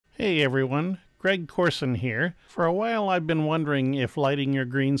Hey everyone, Greg Corson here. For a while I've been wondering if lighting your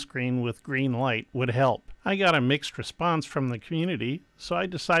green screen with green light would help. I got a mixed response from the community, so I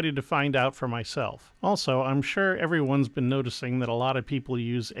decided to find out for myself. Also, I'm sure everyone's been noticing that a lot of people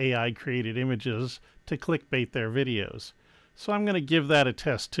use AI-created images to clickbait their videos. So I'm going to give that a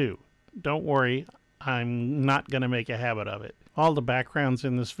test too. Don't worry, I'm not going to make a habit of it. All the backgrounds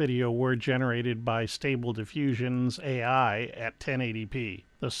in this video were generated by Stable Diffusion's AI at 1080p.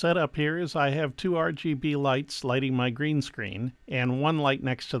 The setup here is I have two RGB lights lighting my green screen and one light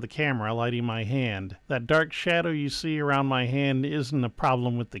next to the camera lighting my hand. That dark shadow you see around my hand isn't a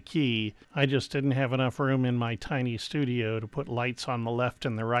problem with the key. I just didn't have enough room in my tiny studio to put lights on the left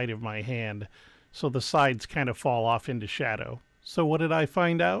and the right of my hand, so the sides kind of fall off into shadow. So what did I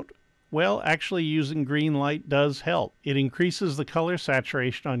find out? Well, actually using green light does help. It increases the color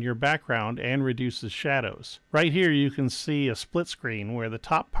saturation on your background and reduces shadows. Right here you can see a split screen where the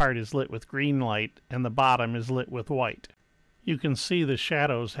top part is lit with green light and the bottom is lit with white. You can see the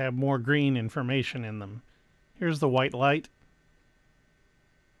shadows have more green information in them. Here's the white light.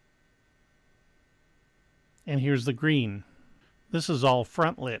 And here's the green. This is all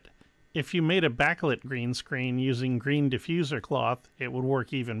front lit. If you made a backlit green screen using green diffuser cloth, it would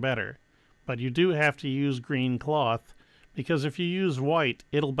work even better. But you do have to use green cloth, because if you use white,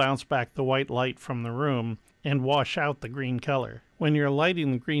 it'll bounce back the white light from the room and wash out the green color. When you're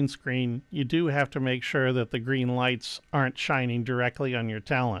lighting the green screen, you do have to make sure that the green lights aren't shining directly on your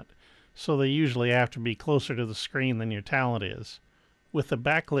talent, so they usually have to be closer to the screen than your talent is. With the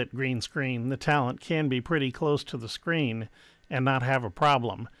backlit green screen, the talent can be pretty close to the screen and not have a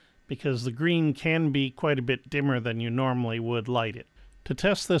problem, because the green can be quite a bit dimmer than you normally would light it. To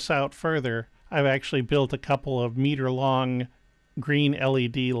test this out further, I've actually built a couple of meter-long green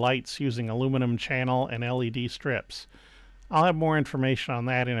LED lights using aluminum channel and LED strips. I'll have more information on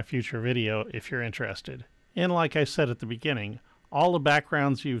that in a future video if you're interested. And like I said at the beginning, all the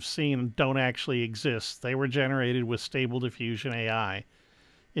backgrounds you've seen don't actually exist. They were generated with Stable Diffusion AI.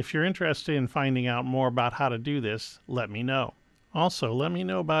 If you're interested in finding out more about how to do this, let me know. Also, let me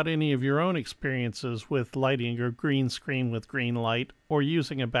know about any of your own experiences with lighting your green screen with green light or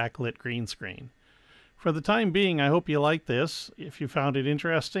using a backlit green screen. For the time being, I hope you liked this. If you found it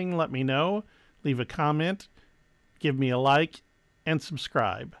interesting, let me know. Leave a comment, give me a like, and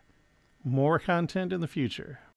subscribe. More content in the future.